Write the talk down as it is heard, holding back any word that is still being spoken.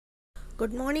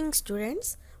Good morning,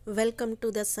 students. Welcome to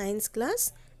the science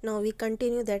class. Now we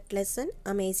continue that lesson,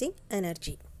 Amazing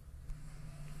Energy.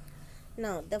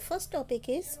 Now the first topic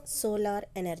is solar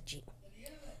energy.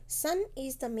 Sun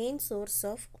is the main source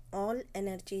of all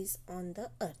energies on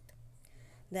the earth.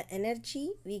 The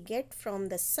energy we get from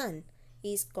the sun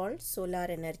is called solar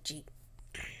energy.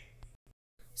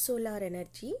 Solar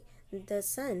energy, the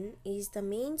sun is the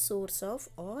main source of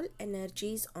all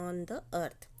energies on the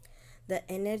earth. The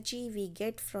energy we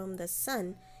get from the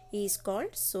sun is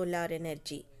called solar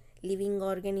energy. Living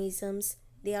organisms,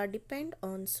 they are depend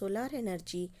on solar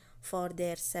energy for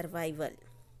their survival.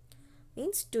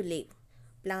 Means to live.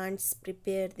 Plants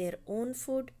prepare their own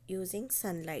food using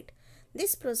sunlight.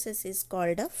 This process is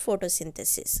called a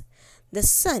photosynthesis. The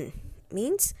sun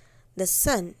means the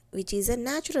sun, which is a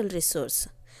natural resource.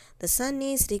 The sun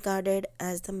is regarded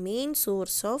as the main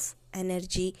source of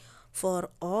energy for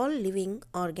all living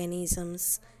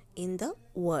organisms in the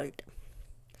world.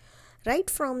 Right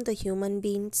from the human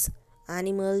beings,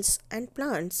 animals and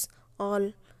plants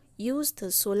all use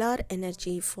the solar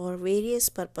energy for various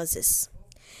purposes.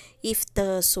 If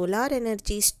the solar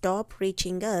energy stop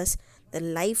reaching us, the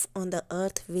life on the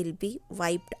earth will be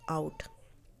wiped out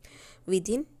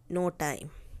within no time.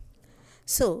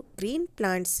 So, green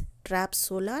plants trap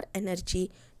solar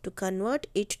energy to convert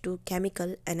it to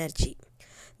chemical energy.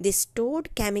 The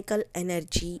stored chemical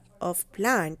energy of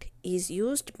plant is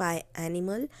used by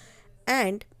animal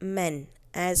and men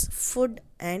as food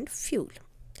and fuel.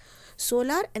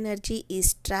 Solar energy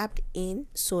is trapped in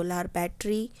solar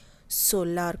battery,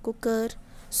 solar cooker,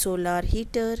 solar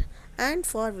heater and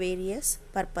for various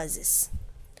purposes.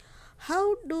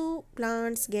 How do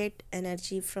plants get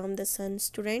energy from the sun,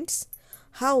 students?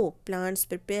 How plants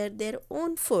prepare their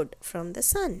own food from the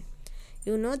sun?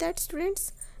 You know that,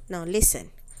 students? Now listen.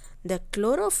 The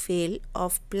chlorophyll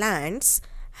of plants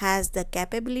has the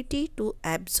capability to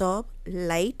absorb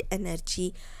light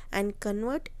energy and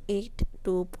convert it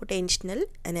to potential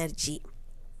energy.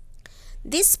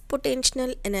 This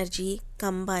potential energy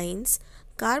combines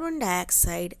carbon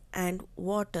dioxide and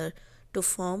water to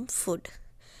form food.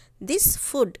 This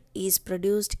food is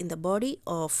produced in the body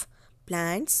of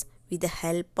plants with the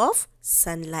help of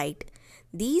sunlight.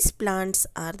 These plants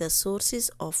are the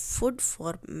sources of food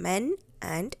for men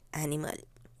and animal.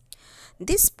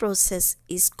 This process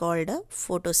is called a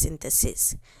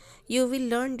photosynthesis. You will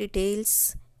learn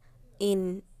details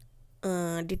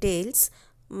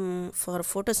for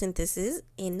photosynthesis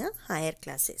in higher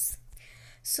classes.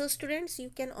 So students,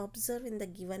 you can observe in the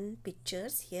given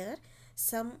pictures here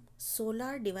some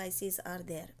solar devices are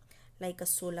there like a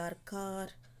solar car,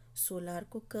 solar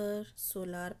cooker,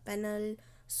 solar panel,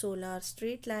 solar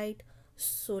street light,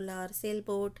 solar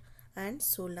sailboat and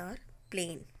solar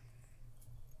plane.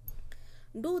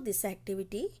 Do this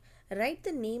activity. Write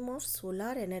the name of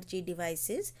solar energy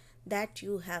devices that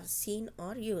you have seen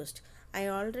or used. I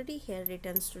already here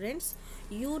written, students.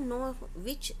 You know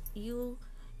which you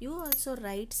also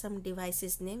write some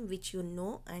devices name which you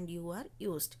know and you are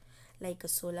used, like a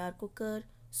solar cooker,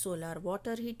 solar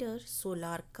water heater,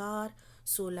 solar car,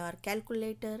 solar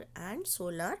calculator and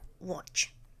solar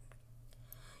watch.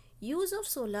 Use of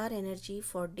solar energy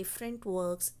for different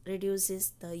works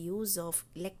reduces the use of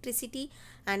electricity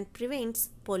and prevents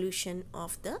pollution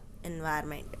of the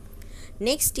environment.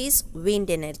 Next is wind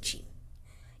energy.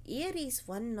 Air is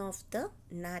one of the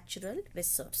natural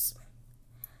resources.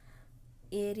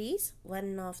 Air is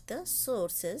one of the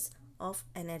sources of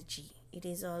energy. It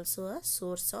is also a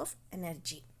source of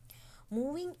energy.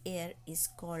 Moving air is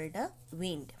called a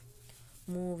wind.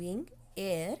 Moving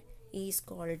air is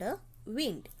called a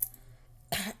wind.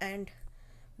 And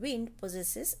wind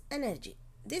possesses energy.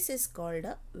 This is called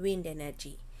a wind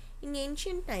energy. In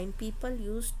ancient time, people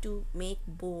used to make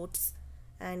boats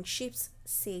and ships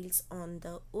sails on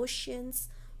the oceans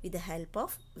with the help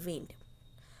of wind.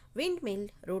 Windmill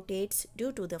rotates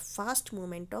due to the fast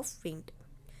movement of wind.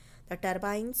 The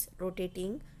turbines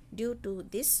rotating due to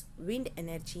this wind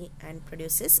energy and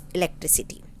produces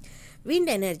electricity. Wind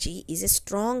energy is a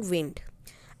strong wind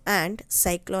and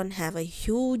cyclone have a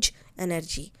huge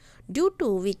energy due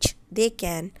to which they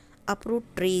can uproot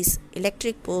trees,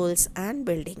 electric poles and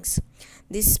buildings.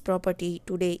 This property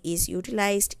today is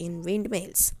utilized in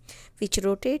windmills, which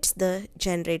rotates the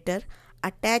generator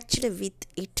attached with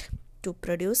it to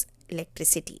produce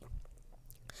electricity.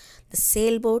 The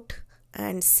sailboat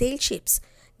and sail ships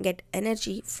get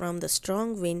energy from the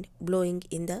strong wind blowing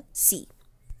in the sea.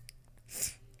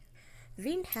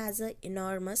 Wind has an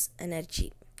enormous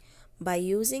energy. By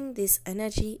using this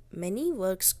energy, many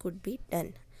works could be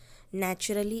done.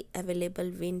 Naturally available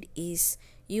wind is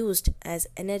used as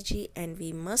energy, and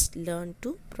we must learn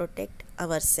to protect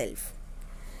ourselves.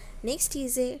 Next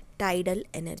is a tidal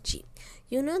energy.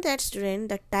 You know that, student,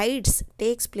 the tides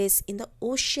takes place in the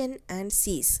ocean and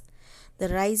seas. The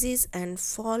rises and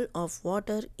fall of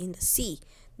water in the sea,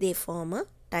 they form a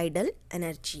tidal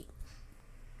energy.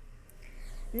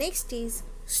 Next is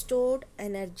stored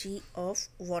energy of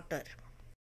water.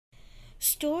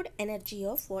 Stored energy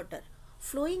of water.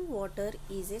 Flowing water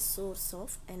is a source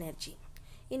of energy.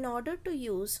 In order to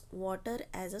use water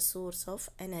as a source of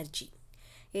energy,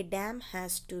 a dam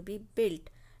has to be built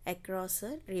across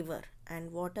a river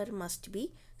and water must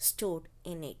be stored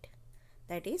in it.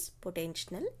 That is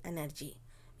potential energy.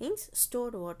 Means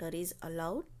stored water is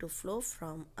allowed to flow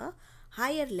from a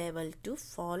higher level to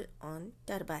fall on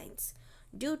turbines.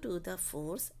 Due to the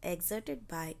force exerted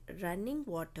by running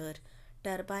water,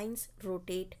 turbines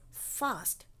rotate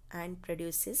fast and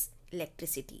produces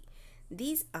electricity.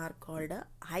 These are called a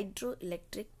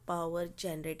hydroelectric power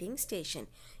generating station.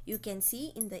 You can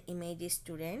see in the images,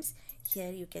 students.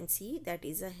 Here you can see that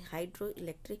is a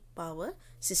hydroelectric power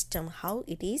system, how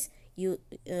it is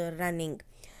running.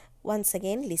 Once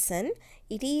again listen,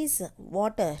 it is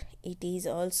water, it is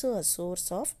also a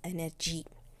source of energy.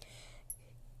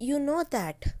 You know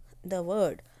that the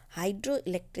word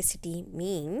hydroelectricity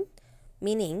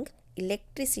meaning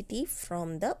electricity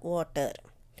from the water.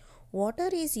 Water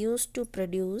is used to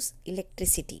produce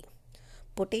electricity.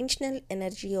 Potential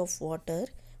energy of water,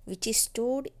 which is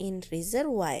stored in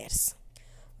reservoirs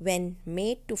when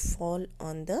made to fall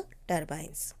on the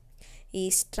turbines,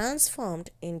 is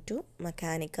transformed into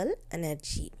mechanical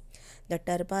energy. The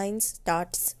turbine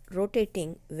starts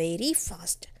rotating very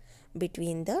fast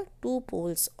between the two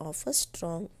poles of a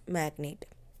strong magnet.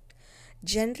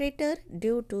 Generator,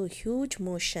 due to huge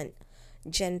motion,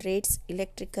 generates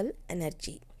electrical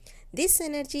energy. This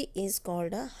energy is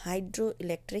called a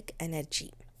hydroelectric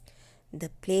energy. The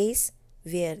place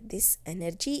where this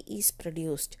energy is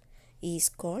produced is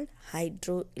called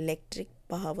hydroelectric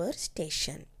power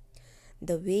station.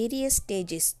 The various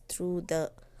stages through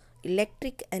the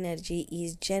electric energy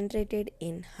is generated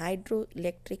in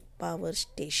hydroelectric power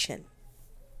station.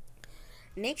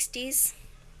 Next is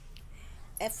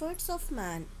efforts of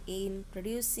man in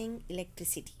producing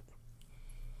electricity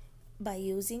by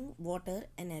using water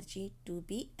energy to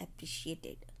be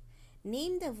appreciated.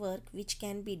 Name the work which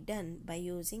can be done by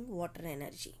using water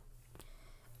energy.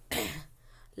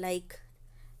 Like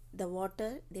the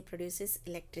water, they produces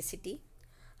electricity,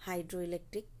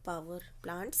 hydroelectric power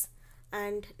plants,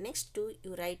 and next to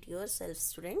you write yourself,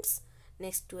 students,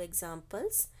 next two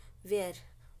examples where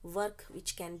work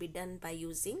which can be done by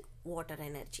using water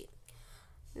energy.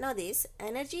 Now this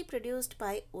energy produced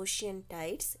by ocean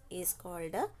tides is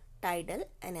called a tidal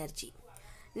energy.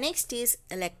 Next is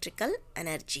electrical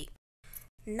energy.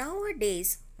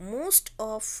 Nowadays, most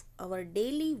of our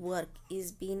daily work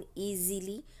is being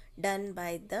easily done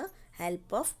by the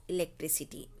help of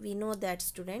electricity. We know that,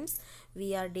 students,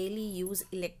 we are daily use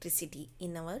electricity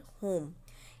in our home.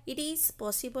 It is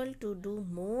possible to do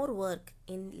more work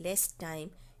in less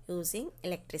time using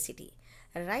electricity.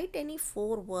 Write any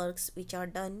 4 works which are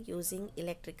done using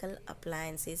electrical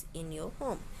appliances in your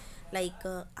home, like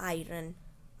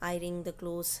ironing the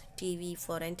clothes, TV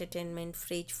for entertainment,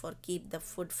 fridge for keep the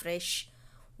food fresh,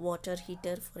 water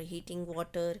heater for heating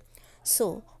water.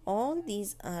 So all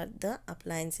these are the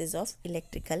appliances of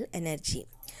electrical energy.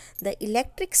 The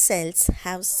electric cells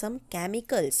have some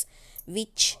chemicals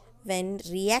which, when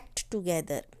react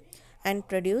together and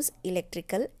produce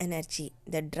electrical energy.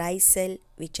 The dry cell,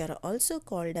 which are also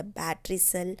called a battery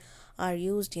cell, are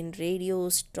used in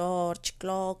radios, torch,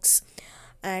 clocks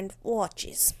and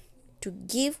watches to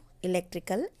give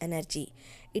electrical energy.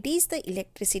 It is the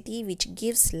electricity which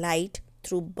gives light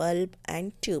through bulb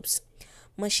and tubes.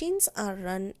 Machines are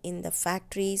run in the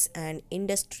factories and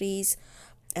industries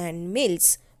and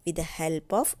mills with the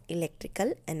help of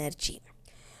electrical energy.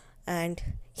 And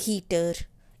heater,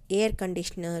 air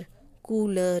conditioner,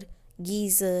 cooler,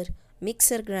 geyser,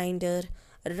 mixer grinder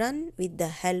run with the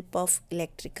help of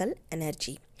electrical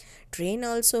energy. Train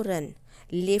also run.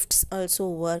 Lifts also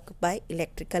work by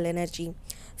electrical energy.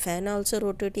 Fan also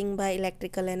rotating by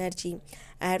electrical energy.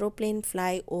 Aeroplane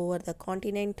fly over the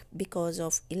continent because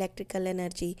of electrical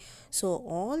energy. So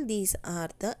all these are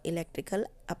the electrical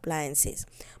appliances.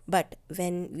 But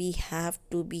when we have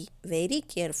to be very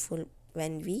careful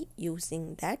when we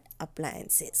using that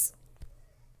appliances.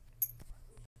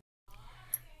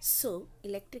 So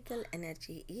electrical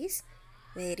energy is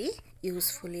very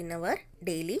useful in our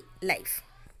daily life.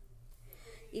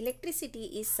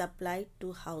 Electricity is supplied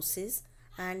to houses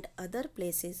and other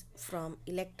places from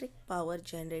electric power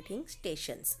generating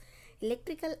stations.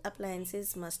 Electrical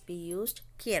appliances must be used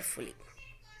carefully.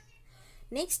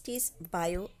 Next is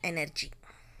bioenergy.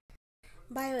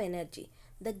 Bioenergy,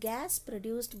 the gas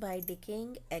produced by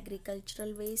decaying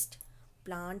agricultural waste,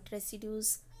 plant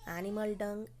residues, animal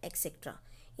dung, etc.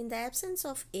 in the absence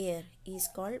of air is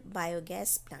called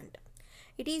biogas plant.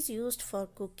 It is used for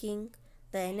cooking.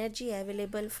 The energy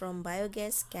available from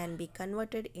biogas can be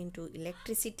converted into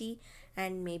electricity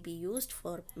and may be used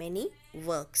for many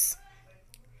works.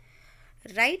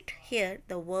 Right here,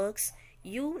 the works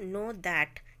you know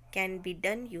that can be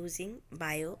done using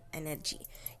bioenergy.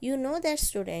 You know that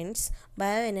students,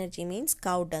 bioenergy means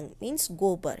cow dung, means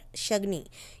gobar, shagni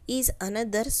is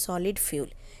another solid fuel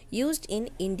used in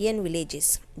Indian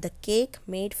villages. The cake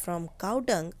made from cow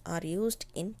dung are used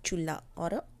in chulha or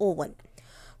a oven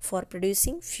for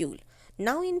producing fuel.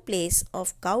 Now in place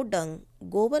of cow dung,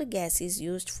 gobar gas is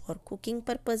used for cooking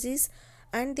purposes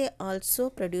and they also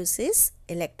produces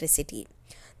electricity.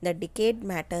 The decayed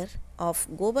matter of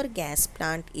gobar gas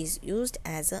plant is used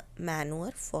as a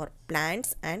manure for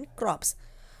plants and crops.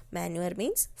 Manure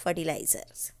means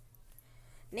fertilizers.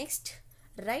 Next,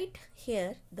 right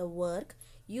here the work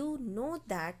you know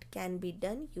that can be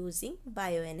done using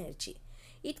bioenergy.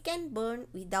 It can burn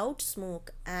without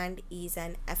smoke and is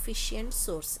an efficient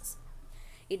source.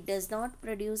 It does not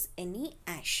produce any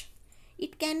ash.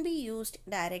 It can be used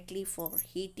directly for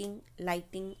heating,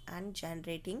 lighting and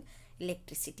generating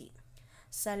electricity.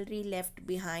 Slurry left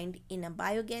behind in a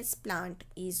biogas plant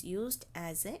is used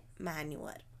as a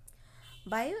manure.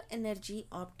 Bioenergy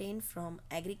obtained from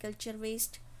agriculture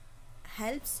waste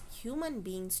helps human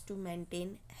beings to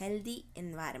maintain healthy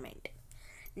environment.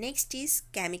 Next is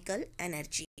chemical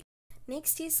energy.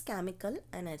 Next is chemical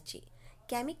energy.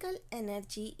 Chemical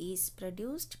energy is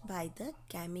produced by the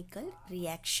chemical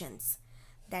reactions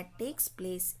that takes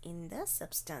place in the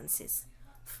substances.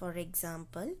 For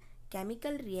example,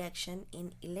 chemical reaction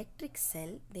in electric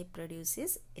cell, they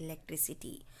produces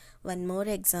electricity. One more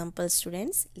example,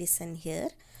 students, listen here.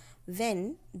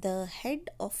 When the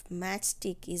head of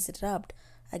matchstick is rubbed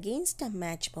against a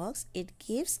matchbox, it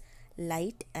gives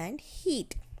light and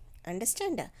heat.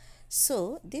 Understand?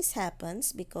 So this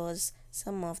happens because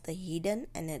some of the hidden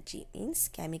energy, means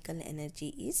chemical energy,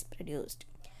 is produced.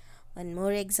 One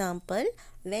more example,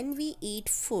 when we eat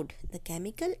food, the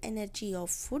chemical energy of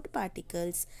food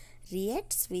particles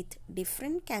reacts with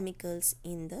different chemicals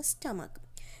in the stomach,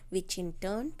 which in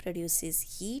turn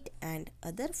produces heat and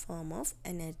other form of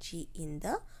energy in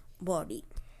the body.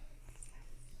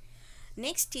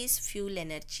 Next is fuel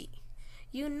energy.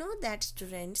 You know that,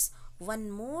 students,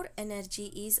 one more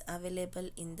energy is available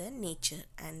in the nature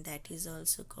and that is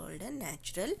also called a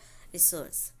natural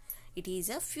resource. It is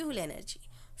a fuel energy.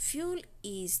 Fuel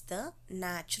is the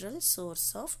natural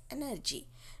source of energy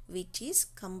which is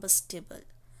combustible,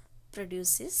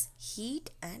 produces heat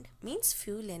and, means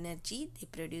fuel energy, they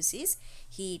produces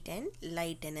heat and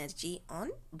light energy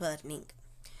on burning.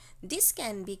 This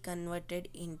can be converted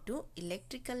into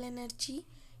electrical energy,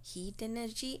 heat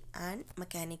energy and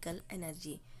mechanical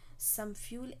energy. Some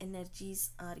fuel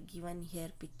energies are given here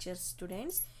picture,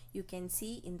 students. You can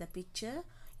see in the picture,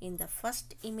 in the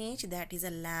first image, that is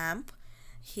a lamp.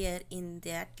 Here in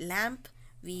that lamp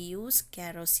we use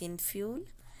kerosene fuel.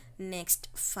 Next,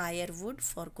 firewood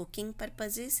for cooking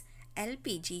purposes.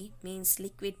 LPG means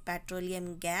liquid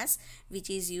petroleum gas, which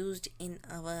is used in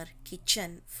our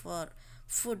kitchen for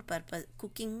food purpose,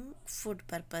 cooking food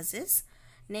purposes.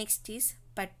 Next is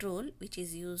petrol, which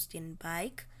is used in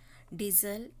bike.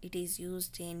 Diesel, it is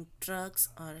used in trucks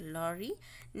or lorry.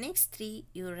 Next three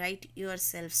you write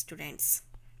yourself, students.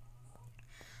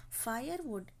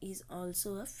 Firewood is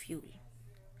also a fuel.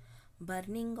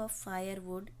 Burning of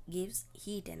firewood gives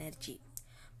heat energy.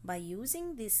 By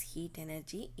using this heat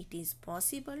energy, it is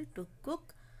possible to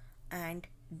cook and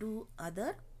do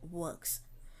other works.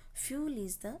 Fuel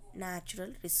is the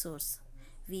natural resource.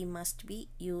 We must be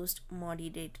used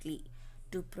moderately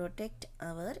to protect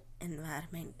our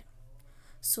environment.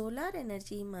 Solar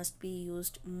energy must be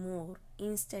used more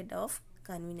instead of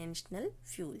conventional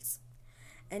fuels.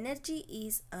 Energy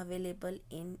is available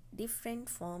in different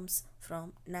forms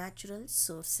from natural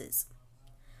sources.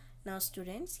 Now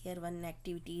students, here one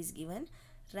activity is given.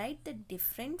 Write the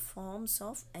different forms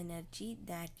of energy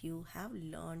that you have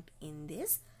learned in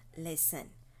this lesson.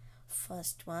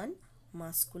 First one,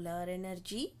 muscular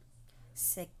energy.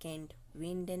 Second,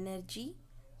 wind energy.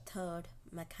 Third,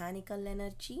 mechanical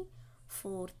energy.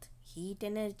 Fourth, heat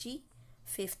energy.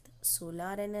 Fifth,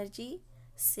 solar energy.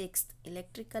 Sixth,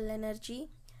 electrical energy.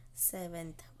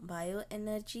 Seventh,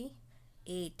 bioenergy.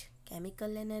 8,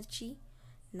 chemical energy.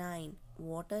 9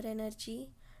 water energy,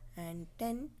 and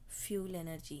 10 fuel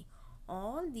energy.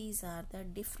 All these are the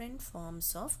different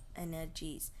forms of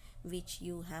energies which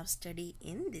you have studied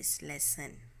in this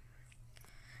lesson.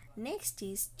 Next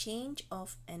is change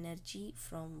of energy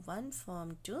from one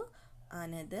form to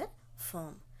another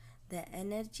form. The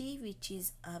energy which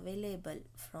is available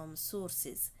from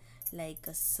sources like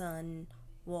a sun,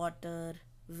 water,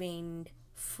 wind,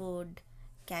 food,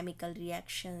 chemical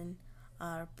reaction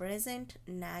are present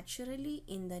naturally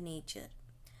in the nature.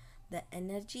 The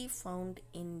energy found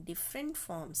in different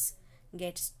forms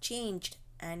gets changed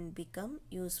and become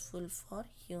useful for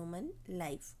human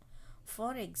life.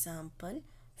 For example,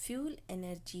 fuel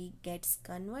energy gets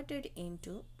converted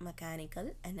into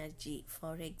mechanical energy.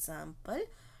 For example,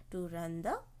 to run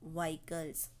the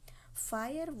vehicles.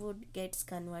 Firewood gets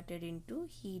converted into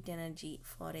heat energy.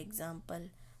 For example,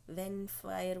 when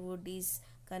firewood is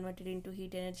converted into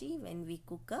heat energy when we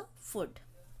cook a food.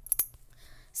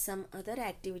 Some other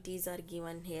activities are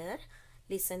given here.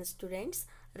 Listen students.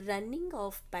 Running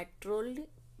of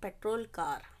petrol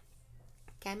car.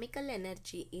 Chemical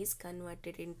energy is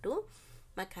converted into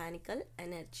mechanical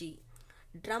energy.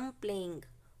 Drum playing.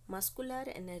 Muscular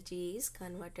energy is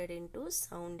converted into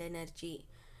sound energy.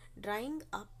 Drying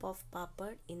up of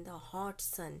paper in the hot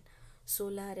sun.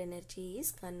 Solar energy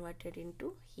is converted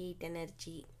into heat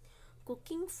energy.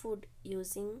 Cooking food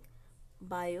using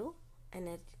biogas.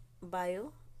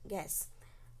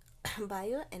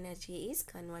 Bioenergy is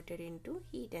converted into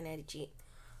heat energy.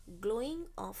 Glowing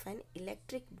of an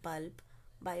electric bulb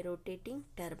by rotating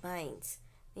turbines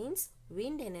means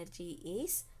wind energy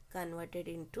is converted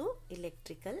into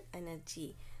electrical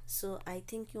energy. So I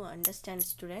think you understand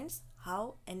students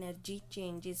how energy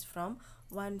changes from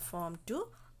one form to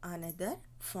another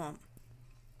form.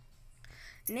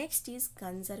 Next is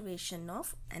conservation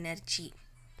of energy.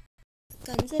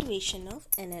 Conservation of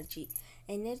energy.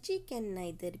 Energy can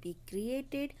neither be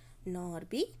created nor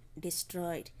be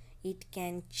destroyed. It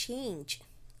can change.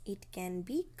 It can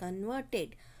be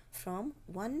converted from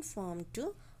one form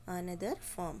to another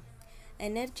form.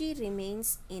 Energy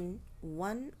remains in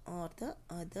one or the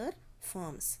other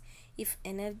forms. If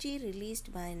energy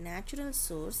released by a natural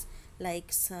source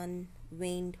like sun,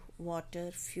 wind,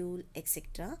 water, fuel,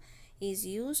 etc. is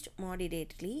used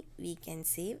moderately, we can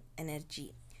save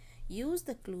energy. Use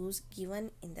the clues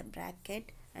given in the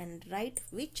bracket and write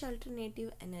which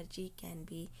alternative energy can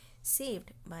be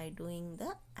saved by doing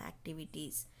the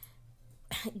activities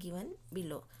given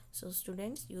below. So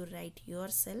students, you write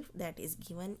yourself that is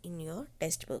given in your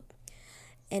textbook.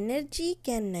 Energy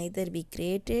can neither be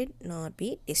created nor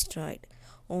be destroyed.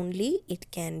 Only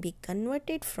it can be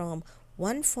converted from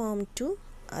one form to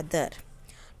other.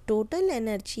 Total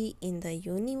energy in the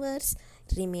universe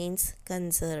remains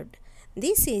conserved.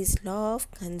 This is law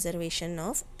of conservation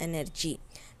of energy,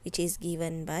 which is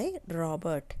given by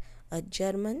Robert, a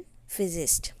German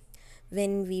physicist.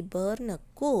 When we burn a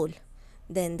coal,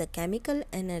 then the chemical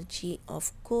energy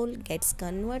of coal gets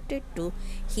converted to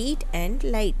heat and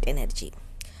light energy.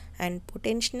 And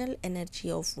potential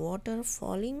energy of water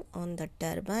falling on the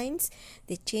turbines,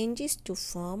 the changes to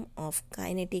form of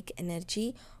kinetic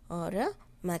energy or a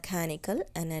mechanical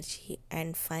energy.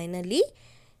 And finally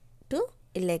to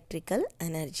electrical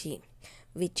energy,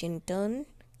 which in turn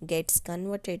gets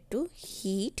converted to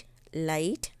heat,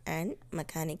 light and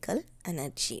mechanical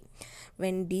energy.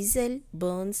 When diesel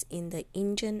burns in the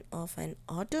engine of an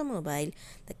automobile,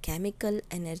 the chemical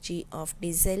energy of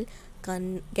diesel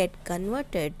get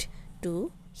converted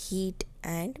to heat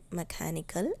and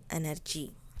mechanical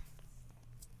energy.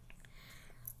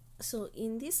 So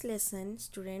in this lesson,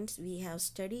 students, we have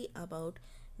studied about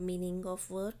meaning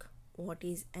of work, what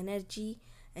is energy.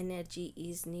 Energy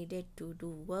is needed to do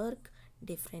work,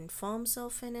 different forms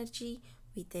of energy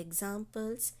with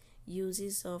examples,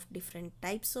 uses of different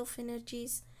types of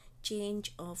energies,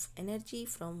 change of energy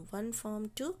from one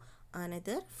form to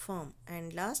another form,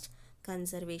 and last,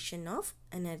 conservation of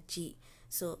energy.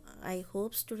 So I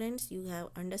hope students you have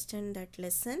understand that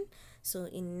lesson. So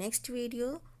in next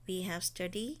video we have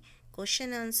study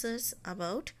question answers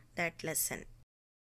about that lesson.